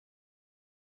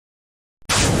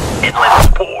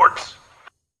Sports.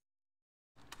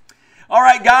 All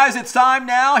right, guys, it's time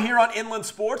now here on Inland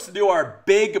Sports to do our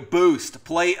Big Boost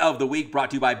Play of the Week, brought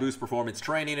to you by Boost Performance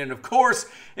Training. And, of course,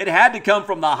 it had to come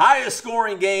from the highest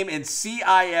scoring game in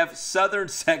CIF Southern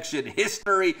Section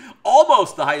history,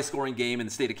 almost the highest scoring game in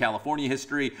the state of California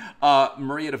history,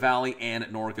 Marietta Valley and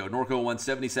Norco. Norco won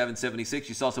 77-76.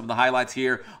 You saw some of the highlights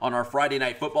here on our Friday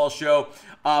Night Football show.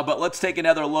 But let's take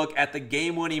another look at the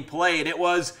game-winning play, and it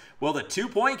was, well, the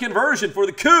two-point conversion for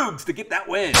the Cougs to get that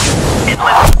win.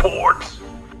 Inland Sports.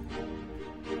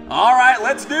 All right,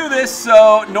 let's do this.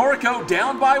 So Norco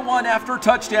down by one after a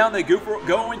touchdown. They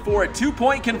going for a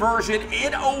two-point conversion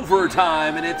in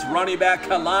overtime, and it's running back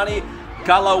Kalani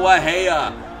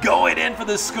going in for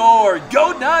the score.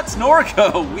 Go nuts,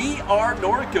 Norco. We are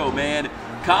Norco, man.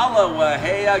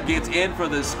 Kaleiwahea gets in for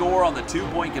the score on the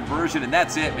two-point conversion, and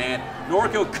that's it, man.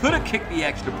 Norco could have kicked the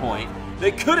extra point.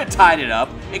 They could have tied it up,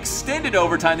 extended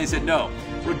overtime. They said, no,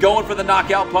 we're going for the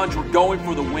knockout punch. We're going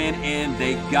for the win, and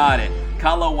they got it.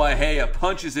 Kaleiwahea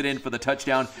punches it in for the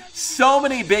touchdown. So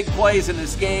many big plays in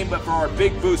this game, but for our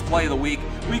Big Boost Play of the Week,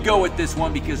 we go with this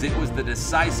one because it was the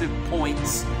decisive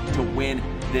points to win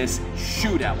this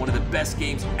shootout. One of the best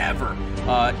games ever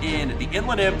in the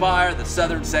Inland Empire, the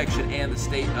Southern Section, and the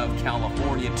state of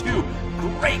California. Two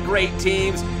great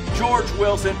teams. George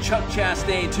Wilson, Chuck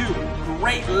Chastain, two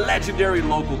great legendary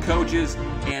local coaches.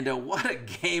 And what a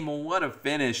game, what a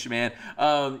finish, man.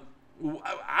 I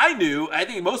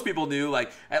think most people knew,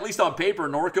 like, at least on paper,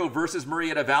 Norco versus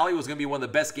Marietta Valley was going to be one of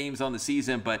the best games on the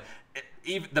season, but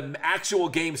even the actual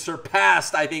game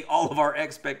surpassed, I think, all of our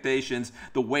expectations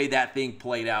the way that thing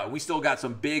played out. We still got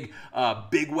some big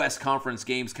West Conference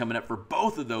games coming up for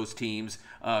both of those teams,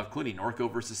 including Norco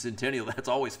versus Centennial. That's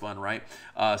always fun, right?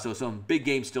 So some big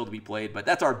games still to be played, but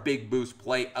that's our Big Boost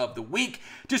Play of the Week.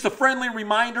 Just a friendly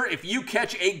reminder, if you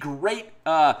catch a great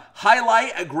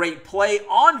highlight, a great play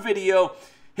on video,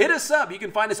 hit us up. You can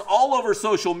find us all over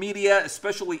social media,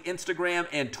 especially Instagram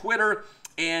and Twitter.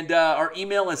 And our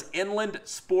email is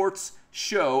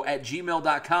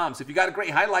inlandsportsshow@gmail.com. So if you got a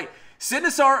great highlight, send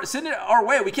it our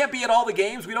way. We can't be at all the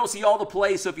games. We don't see all the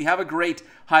plays. So if you have a great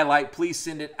highlight, please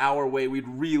send it our way. We'd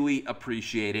really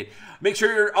appreciate it. Make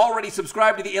sure you're already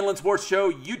subscribed to the Inland Sports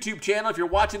Show YouTube channel. If you're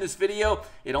watching this video,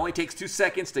 it only takes 2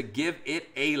 seconds to give it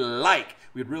a like.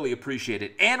 We'd really appreciate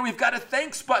it. And we've got a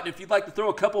thanks button if you'd like to throw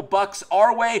a couple bucks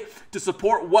our way to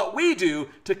support what we do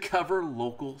to cover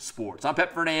local sports. I'm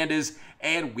Pep Fernandez,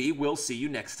 and we will see you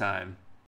next time.